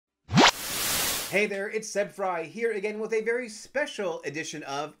Hey there, it's Seb Frey here again with a very special edition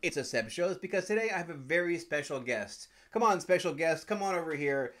of It's a Seb Show. It's because today I have a very special guest. Come on, special guest, come on over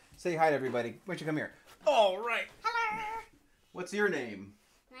here. Say hi to everybody. Why don't you come here? All right. Hello. What's your name?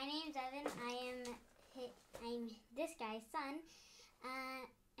 My name's Evan. I'm this guy's son.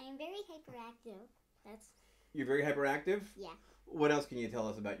 I'm very hyperactive. You're very hyperactive? Yeah. What else can you tell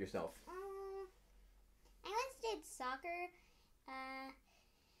us about yourself? I once did soccer.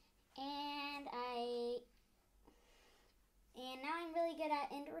 And now I'm really good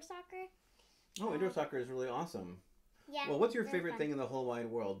at indoor soccer. Oh, indoor soccer is really awesome. Yeah. Well, what's your very favorite fun. thing in the whole wide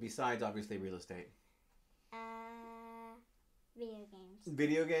world, besides obviously real estate? Video games.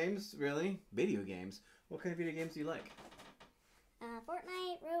 Video games? Really? Video games? What kind of video games do you like?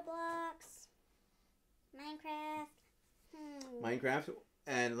 Fortnite, Roblox, Minecraft. Minecraft?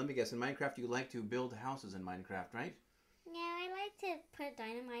 And let me guess, in Minecraft you like to build houses in Minecraft, right? Yeah, I like to put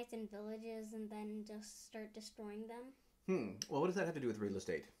dynamite in villages and then just start destroying them. Well, what does that have to do with real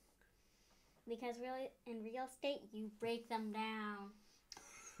estate? Because really, in real estate, you break them down.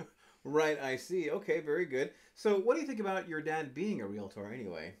 Right, I see. Okay, very good. So what do you think about your dad being a realtor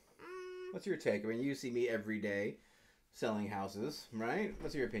anyway? What's your take? I mean, you see me every day selling houses, right?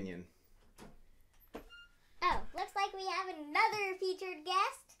 What's your opinion? Oh, looks like we have another featured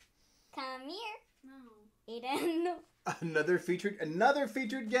guest. Come here. No. Aiden. Another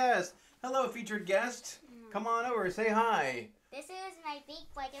featured guest. Hello, featured guest. Come on over, say hi. This is my big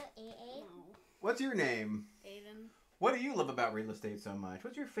brother, AA. What's your name? Aiden. What do you love about real estate so much?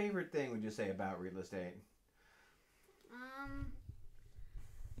 What's your favorite thing, would you say, about real estate?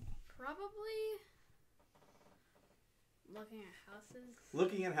 Probably looking at houses.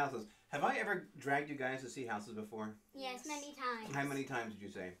 Looking at houses. Have I ever dragged you guys to see houses before? Yes, many times. How many times did you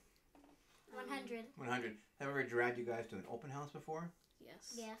say? 100. 100. Have I ever dragged you guys to an open house before?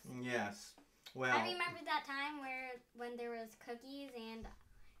 Yes. Yes. Yes. Well, I remember that time when there was cookies and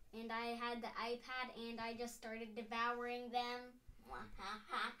I had the iPad and I just started devouring them.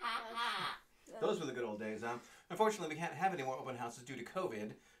 those were the good old days, huh? Unfortunately, we can't have any more open houses due to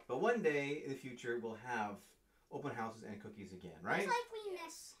COVID, but one day in the future we'll have open houses and cookies again, right? Most likely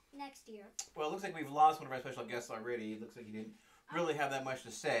next year. Well, it looks like we've lost one of our special guests already. It looks like he didn't really have that much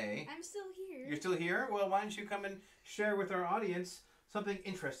to say. I'm still here. You're still here? Well, why don't you come and share with our audience something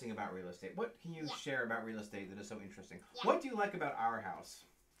interesting about real estate? What can you share about real estate that is so interesting? Yeah. What do you like about our house?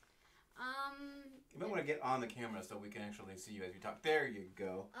 You might want to get on the camera so we can actually see you as you talk. There you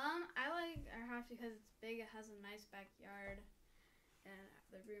go. I like our house because it's big. It has a nice backyard, and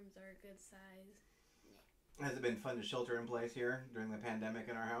the rooms are a good size. Has it been fun to shelter in place here during the pandemic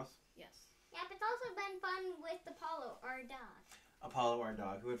in our house? Yes. Yeah, but it's also been fun with Apollo, our dog. Apollo, our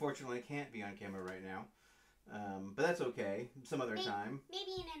dog, who unfortunately can't be on camera right now. But that's okay. Some other time.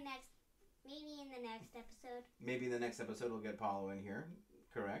 Maybe in the next episode. Maybe in the next episode we'll get Apollo in here.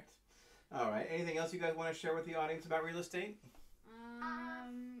 Correct. All right. Anything else you guys want to share with the audience about real estate?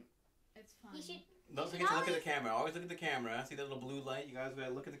 It's fun. You should. Don't forget to look at the camera. Always look at the camera. See that little blue light? You guys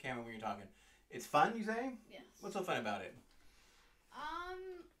gotta look at the camera when you're talking. It's fun, you say? Yes. What's so fun about it?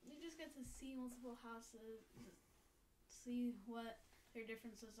 You just get to see multiple houses, see what their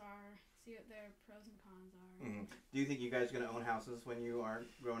differences are, see what their pros and cons are. Do you think you guys are gonna own houses when you are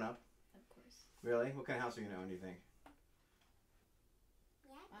grown up? Of course. Really? What kind of house are you gonna own? Do you think?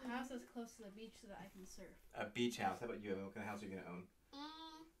 A house is close to the beach so that I can surf. A beach house. How about you? What kind of house are you gonna own?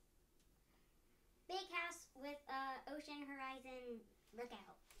 Big house with ocean horizon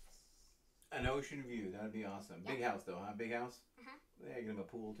lookout. An ocean view. That'd be awesome. Yeah. Big house though, huh? Big house? Uh-huh. Yeah, you can have a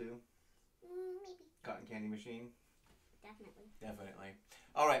pool too. Maybe. Cotton candy machine. Definitely.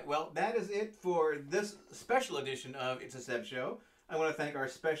 All right. Well, that is it for this special edition of It's a Seb Show. I want to thank our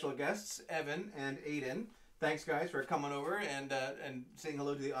special guests, Evan and Aiden. Thanks, guys, for coming over and saying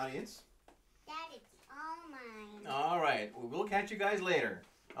hello to the audience. That is all mine. All right. We'll catch you guys later.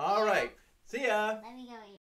 All right. See ya. Let me go eat.